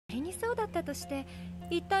Like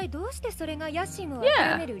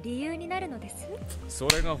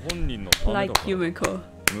Yumiko.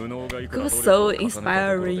 It was so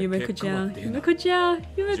inspiring, Yumiko-chan. Yumiko-chan!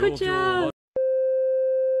 Yumiko-chan!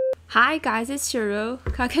 Hi guys, it's Shiro.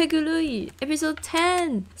 Kagegurui, episode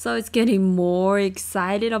 10! So it's getting more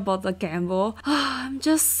excited about the gamble. I'm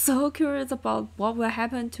just so curious about what will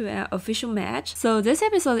happen to an official match. So this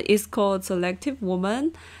episode is called Selective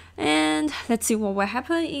Woman. And let's see what will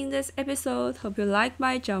happen in this episode. Hope you like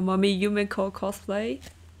my Mommy Yumiko cosplay.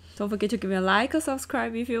 Don't forget to give me a like or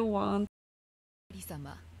subscribe if you want.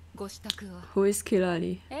 Who is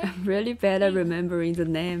Kirari? I'm really bad at remembering the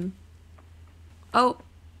name. Oh,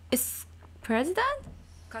 it's president?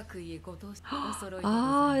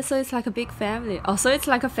 Oh, so it's like a big family. Oh, so it's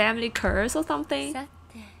like a family curse or something?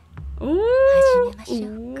 Ooh,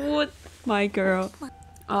 ooh, my girl.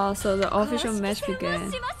 Oh, so the official match began.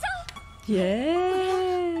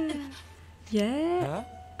 Yeah. Yeah.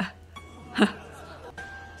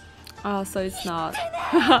 Oh, so it's not.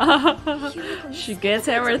 She gets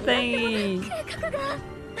everything.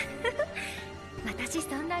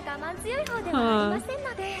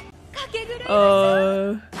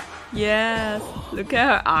 Oh, yes. Look at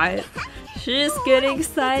her eyes. She's getting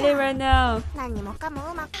excited right now.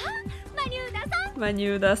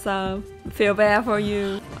 Manuda-san, feel bad for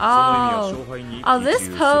you. Oh, this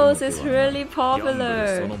pose is really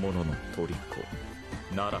popular.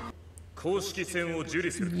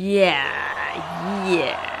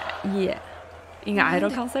 Yeah. In an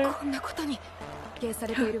idol concert?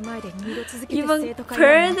 Even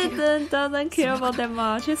President doesn't care about that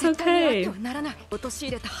much. It's okay.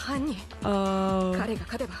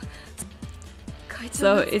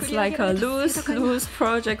 So it's like a lose-lose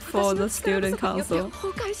project for the student council.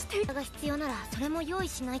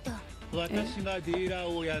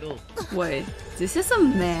 Wait, this is a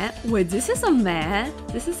man? Wait, this is a man?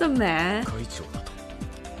 This is a man?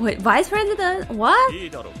 Wait, vice president? What?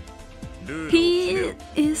 He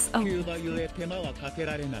is a...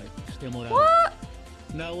 What?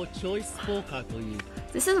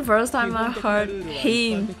 This is the first time I heard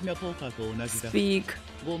him speak.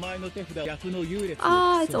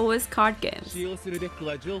 Ah, it's always card games.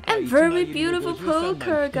 And very beautiful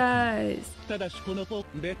poker, guys.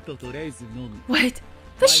 Wait,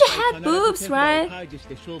 but she had boobs, right? I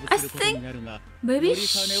think maybe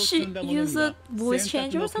she used a voice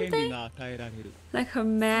changer or something? Like her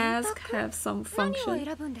mask have some function.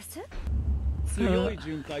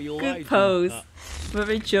 Good pose.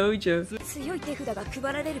 Very JoJo.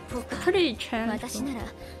 Pretty transform.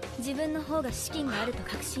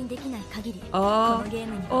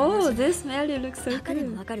 Oh, this Melly looks so good.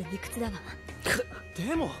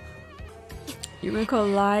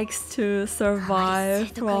 Yumiko likes to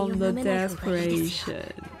survive from the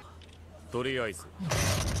desperation.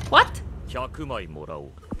 What?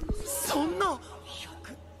 100?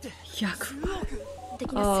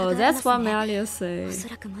 Oh, that's what Melia says.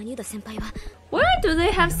 Where do they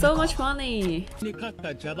have so much money?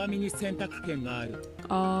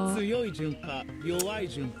 Oh.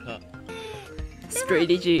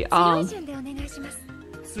 Strategy on.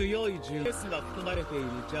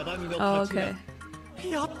 Oh, okay.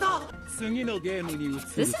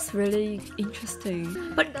 This is really interesting.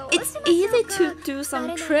 But it's easy to do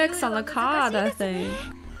some tricks on the card, I think.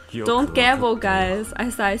 Don't gamble, guys,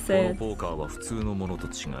 as I said.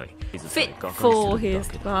 Fit for his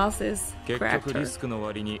glasses character.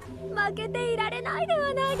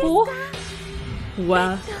 Oh.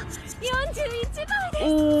 Wow.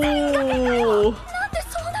 Oh.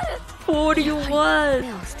 41.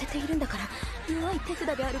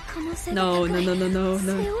 No.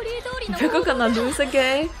 You're gonna lose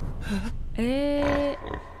again.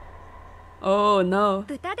 Oh no.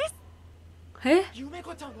 Eh?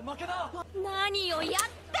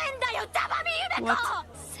 What?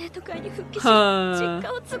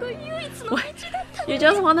 You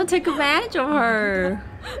just want to take advantage of her.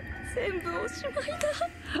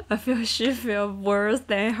 I feel she feels worse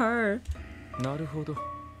than her.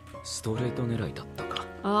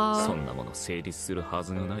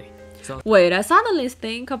 Wait, I suddenly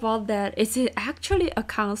think about that. Is it actually a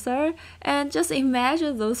concert? And just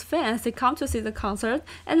imagine those fans, they come to see the concert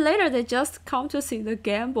and later they just come to see the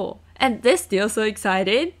gamble. And they're still so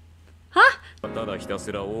excited? Huh?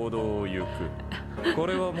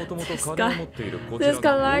 This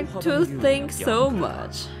guy like to think so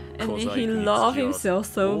much. And he loves himself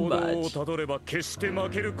so much.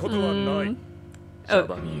 Oh,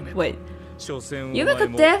 wait. Yumi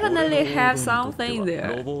could definitely have something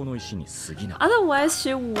there. Otherwise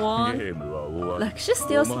she won't. Like, she's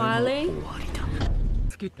still smiling.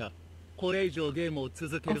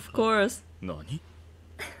 Of course.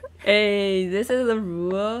 Hey, this is the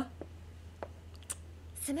rule.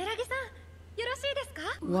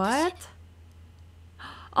 What?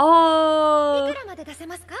 Oh,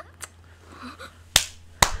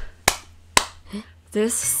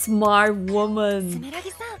 this smart woman.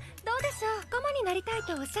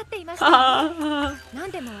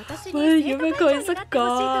 Well, Yumeko is a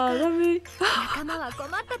god.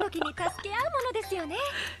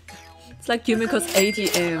 It's like Yumeko's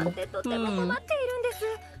ATM.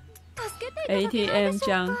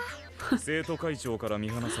 ATM-chan.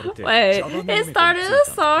 Wait, it started to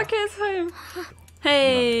sarcasm.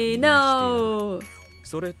 Hey, no.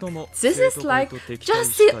 This is like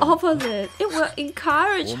just the opposite. It will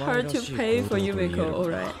encourage her to pay for Yumeko,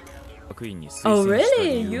 alright? Oh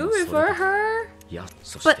really? You refer her?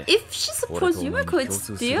 But if she supports Yumeko, it's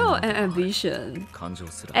still an ambition.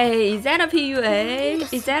 Hey, is that a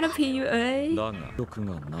PUA? Is that a PUA?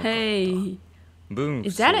 Hey,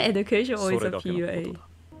 is that an education or is it a PUA?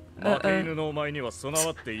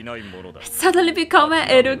 Suddenly become an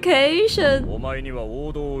education.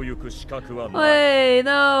 Wait,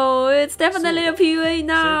 no, it's definitely a PUA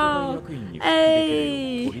now.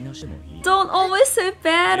 Hey, don't always say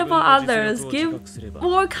bad about others. Give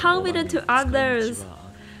more confidence to others.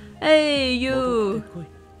 Hey, you.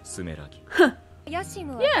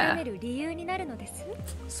 Yeah.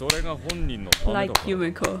 Like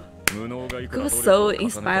Yumeko. It was so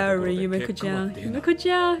inspiring, Yumeko-chan.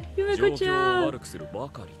 Yumeko-chan, Yumeko-chan.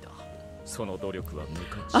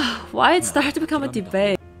 Why it started to become a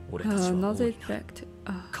debate? Another effect.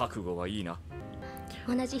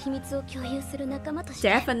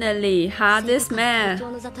 Definitely, this man.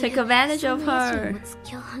 Take advantage of her.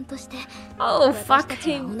 Oh, fuck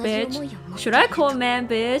him, bitch. Should I call man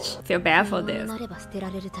bitch? Feel bad for this.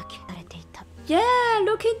 Yeah,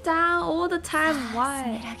 looking down all the time.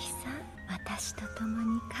 Why?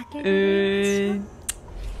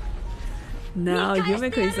 Now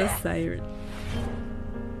Yumeko is a siren.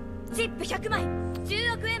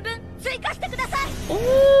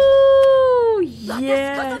 Oh,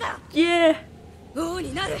 yeah, yeah.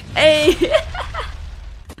 Hey.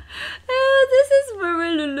 Oh, this is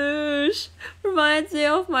very Lelouch. Reminds me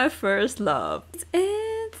of my first love.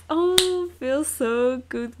 And oh, feels so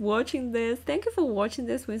good watching this. Thank you for watching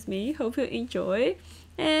this with me. Hope you enjoy.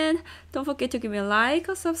 And don't forget to give me a like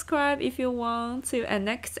or subscribe if you want. See you at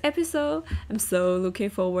next episode. I'm so looking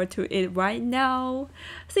forward to it right now.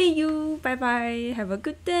 See you. Bye bye. Have a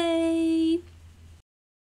good day.